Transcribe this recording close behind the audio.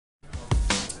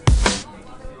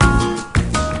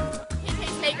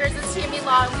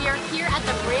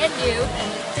like you,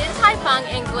 Din Tai Fung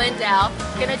in Glendale.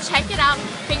 Gonna check it out.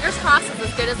 Fingers crossed it's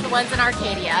as good as the ones in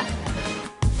Arcadia.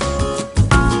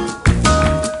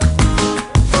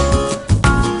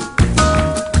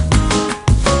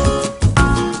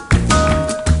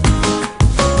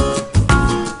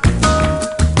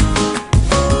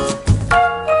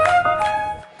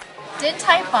 Din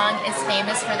Tai Fung is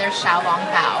famous for their xiaolong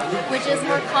bao, which is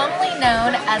more commonly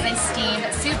known as a steamed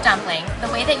soup dumpling.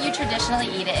 The way that you traditionally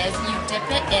eat it is you dip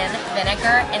it in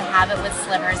vinegar and have it with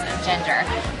slivers of ginger.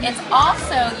 It's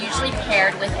also usually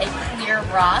paired with a clear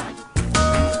broth.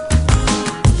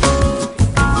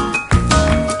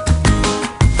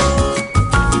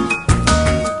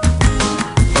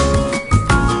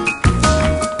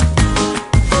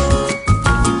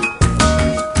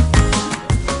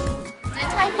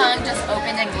 Just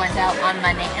opened in Glendale on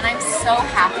Monday, and I'm so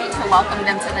happy to welcome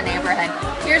them to the neighborhood.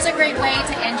 Here's a great way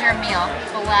to end your meal: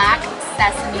 black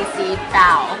sesame seed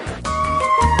bao.